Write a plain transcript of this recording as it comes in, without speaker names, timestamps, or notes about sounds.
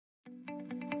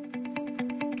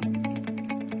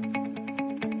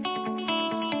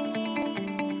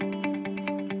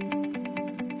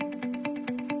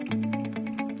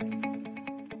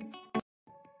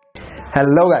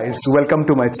Hello guys, welcome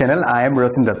to my channel. I am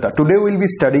Ratin Datta. Today we'll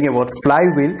be studying about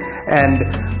flywheel and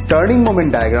turning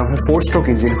moment diagram of a 4-stroke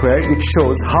engine, where it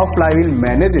shows how flywheel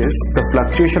manages the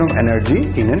fluctuation of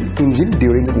energy in an engine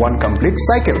during one complete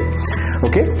cycle.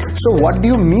 Okay, so what do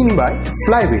you mean by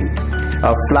flywheel?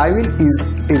 A flywheel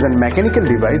is a mechanical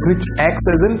device which acts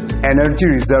as an energy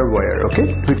reservoir.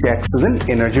 Okay, which acts as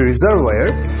an energy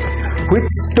reservoir which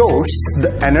stores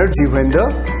the energy when the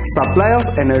supply of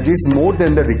energy is more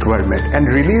than the requirement, and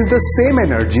release the same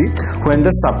energy when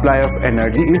the supply of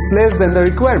energy is less than the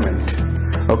requirement.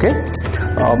 Okay,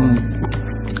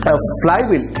 a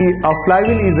flywheel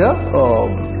is a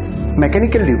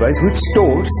mechanical device which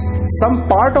stores some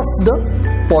part of the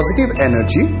positive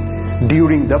energy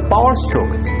during the power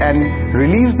stroke and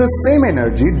release the same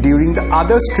energy during the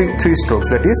other three strokes,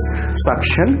 that is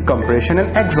suction, compression and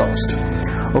exhaust.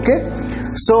 Okay,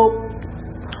 so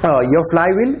your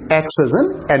flywheel acts as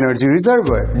an energy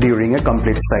reservoir during a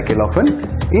complete cycle of an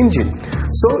engine.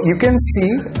 So you can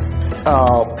see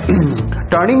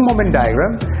turning moment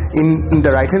diagram in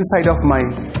the right hand side of my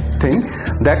thing,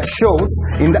 that shows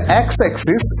in the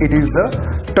x-axis it is the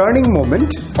turning moment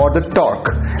or the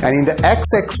torque, and in the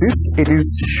x-axis it is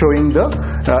showing the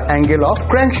angle of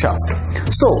crankshaft.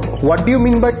 So what do you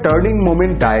mean by turning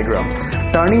moment diagram?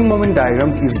 Turning moment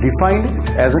diagram is defined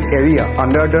as an area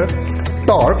under the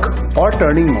torque or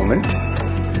turning moment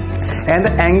and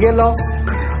the angle of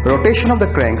rotation of the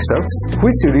crankshafts,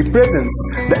 which represents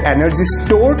the energy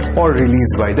stored or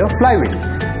released by the flywheel.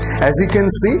 As you can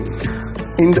see,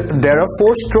 there are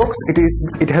 4 strokes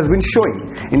it has been showing.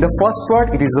 In the first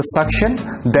part it is the suction,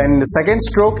 then in the second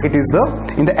stroke it is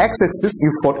in the x-axis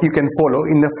you can follow.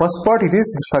 In the first part it is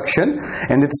the suction,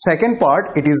 and in the second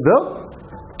part it is the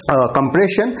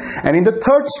compression, and in the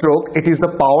third stroke it is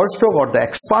the power stroke or the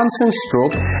expansion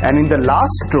stroke, and in the last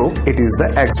stroke it is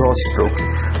the exhaust stroke.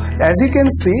 As you can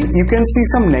see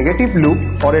some negative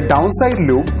loop or a downside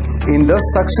loop in the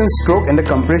suction stroke and the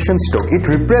compression stroke. It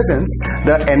represents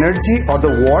the energy or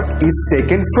the work is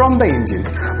taken from the engine.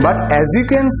 But as you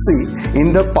can see in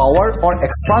the power or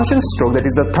expansion stroke, that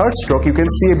is the third stroke, you can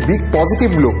see a big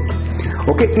positive loop.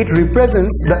 Okay, it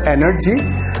represents the energy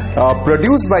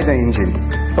produced by the engine.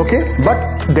 Okay, but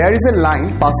there is a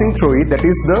line passing through it, that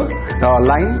is the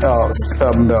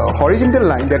horizontal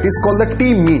line, that is called the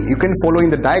T mean. You can follow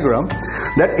in the diagram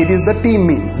that it is the T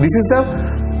mean. This is the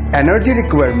energy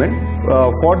requirement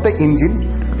for the engine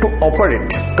to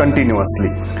operate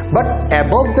continuously. But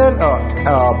above the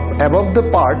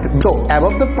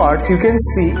part you can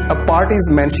see a part is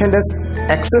mentioned as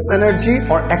excess energy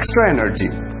or extra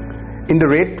energy. In the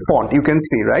red font you can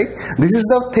see, right? This is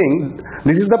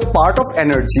the part of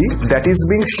energy that is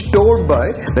being stored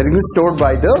by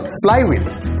the flywheel.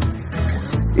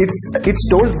 It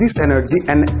stores this energy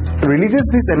and releases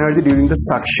this energy during the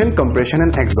suction, compression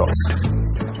and exhaust.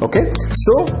 Okay,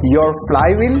 so your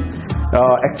flywheel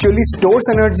actually stores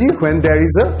energy when there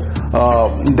is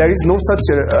no such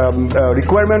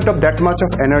requirement of that much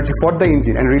of energy for the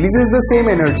engine, and releases the same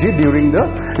energy during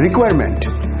the requirement.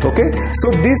 Okay,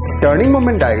 so this turning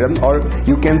moment diagram, or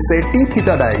you can say T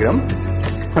theta diagram,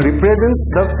 represents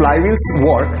the flywheel's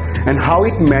work and how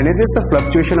it manages the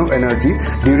fluctuation of energy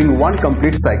during one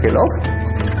complete cycle of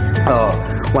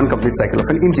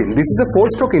an engine. This is a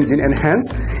 4-stroke engine, and hence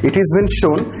it has been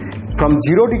shown from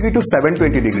 0 degree to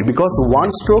 720 degree, because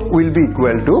one stroke will be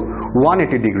equal to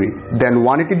 180 degree, then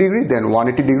 180 degree, then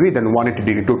 180 degree, then 180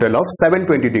 degree, total of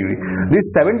 720 degree.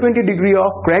 This 720 degree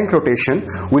of crank rotation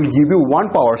will give you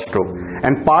one power stroke,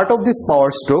 and part of this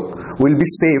power stroke will be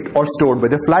saved or stored by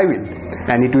the flywheel,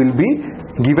 and it will be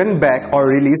given back or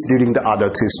released during the other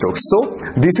 3 strokes. So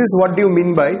this is what do you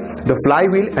mean by the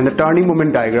flywheel and the turning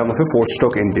moment diagram of a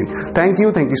 4-stroke engine. Thank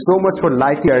you so much for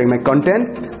sharing my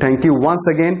content. Thank you once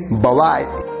again. Bye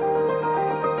bye.